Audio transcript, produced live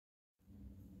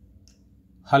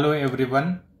Hello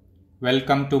everyone,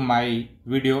 welcome to my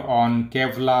video on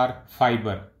Kevlar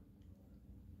fiber.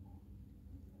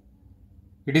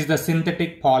 It is the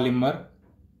synthetic polymer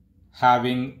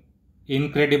having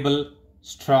incredible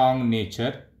strong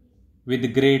nature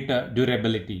with great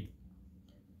durability.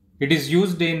 It is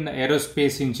used in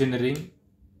aerospace engineering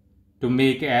to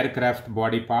make aircraft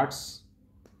body parts,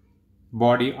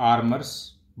 body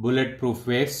armors, bulletproof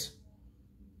vests,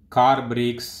 car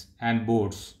brakes and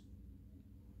boards.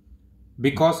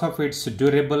 Because of its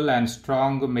durable and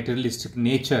strong materialistic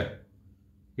nature,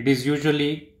 it is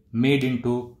usually made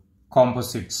into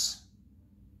composites.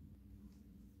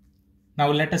 Now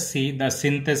let us see the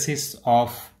synthesis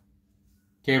of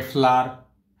Kevlar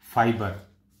fiber.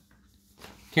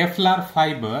 Kevlar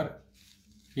fiber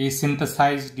is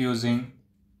synthesized using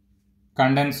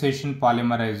condensation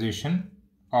polymerization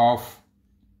of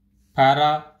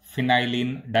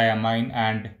paraphenylene diamine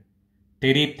and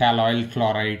Terephthaloyl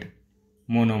chloride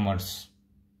monomers.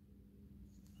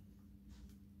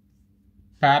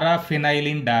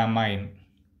 Paraphenylene diamine.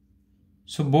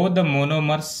 So both the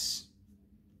monomers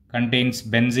contains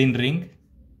benzene ring.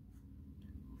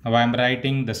 Now I am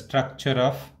writing the structure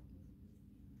of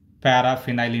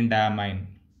paraphenylene diamine.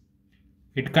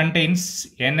 It contains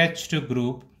NH2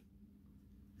 group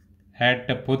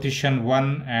at position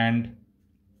 1 and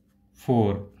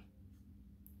 4.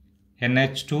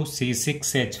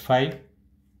 NH2C6H5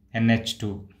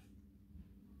 NH2.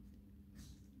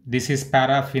 This is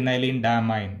paraphenylene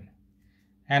diamine.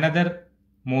 Another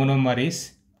monomer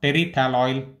is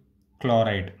terephthaloyl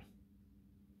chloride.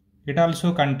 It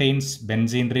also contains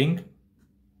benzene ring.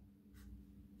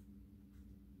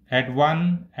 At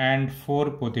 1 and 4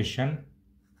 position,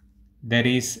 there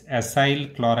is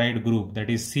acyl chloride group, that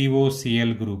is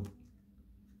COCl group.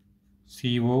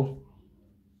 COCl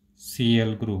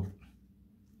group.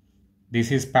 This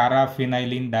is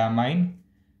paraphenylene diamine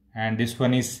and this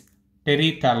one is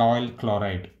terephthaloyl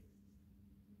chloride.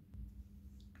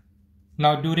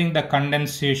 Now during the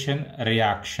condensation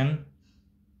reaction,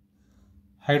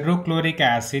 hydrochloric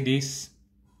acid is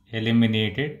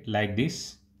eliminated like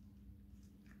this.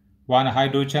 One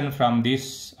hydrogen from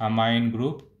this amine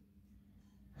group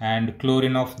and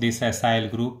chlorine of this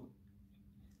acyl group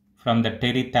from the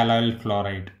terephthaloyl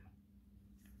chloride.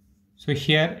 So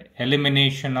here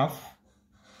elimination of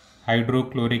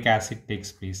hydrochloric acid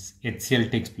takes place, HCl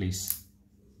takes place,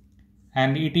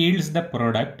 and it yields the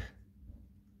product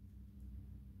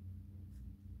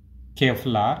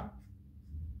Kevlar.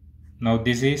 Now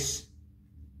this is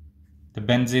the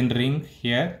benzene ring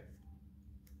here.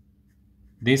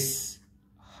 This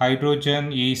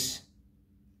hydrogen is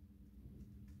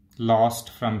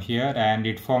lost from here and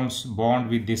it forms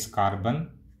bond with this carbon,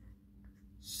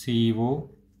 CO.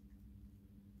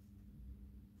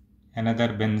 Another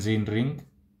benzene ring,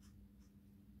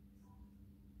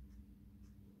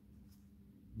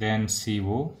 then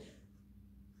CO.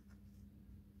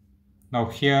 Now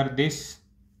here this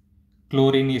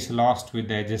chlorine is lost with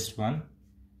the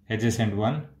adjacent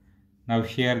one. Now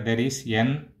here there is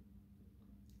NH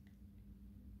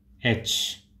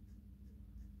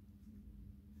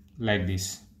like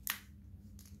this.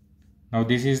 Now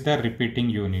this is the repeating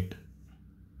unit.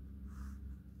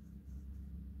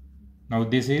 Now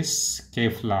this is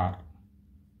Kevlar.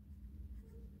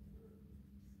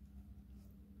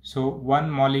 So one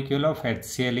molecule of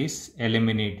HCl is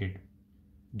eliminated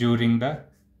during the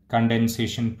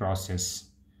condensation process.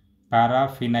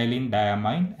 Paraphenylene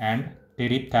diamine and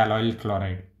terephthaloyl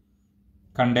chloride.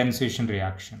 Condensation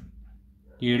reaction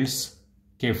yields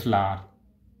Kevlar.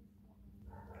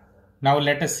 Now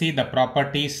let us see the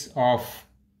properties of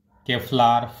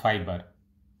Kevlar fiber.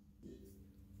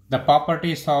 The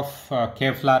properties of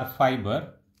Kevlar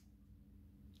fiber: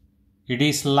 it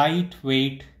is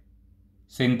lightweight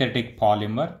synthetic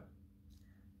polymer.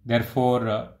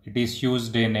 Therefore, it is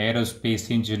used in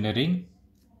aerospace engineering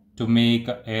to make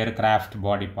aircraft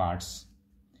body parts.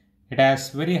 It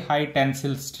has very high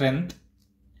tensile strength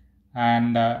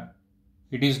and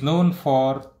it is known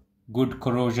for good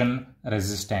corrosion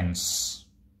resistance.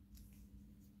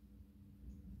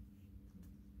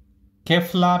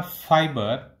 Kevlar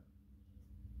fiber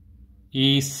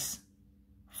is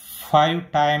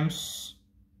 5 times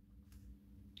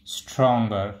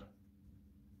stronger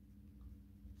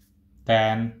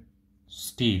than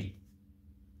steel.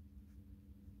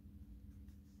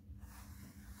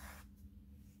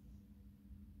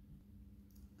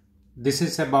 This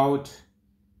is about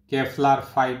Kevlar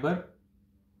fiber,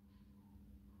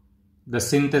 the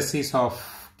synthesis of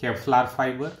Kevlar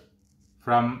fiber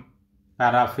from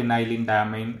paraphenylene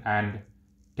diamine and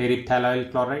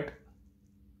terephthaloyl chloride.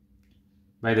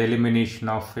 by the elimination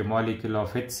of a molecule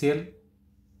of HCl,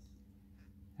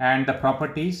 and the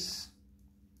properties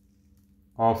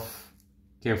of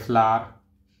Kevlar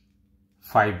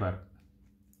fiber.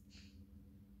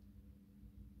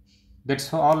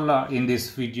 That's all in this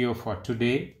video for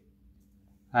today.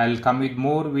 I'll come with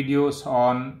more videos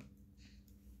on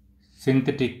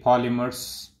synthetic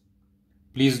polymers.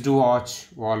 Please do watch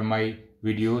all my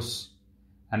videos,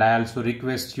 and I also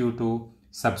request you to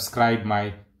subscribe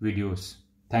my videos.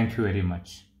 Thank you very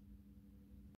much.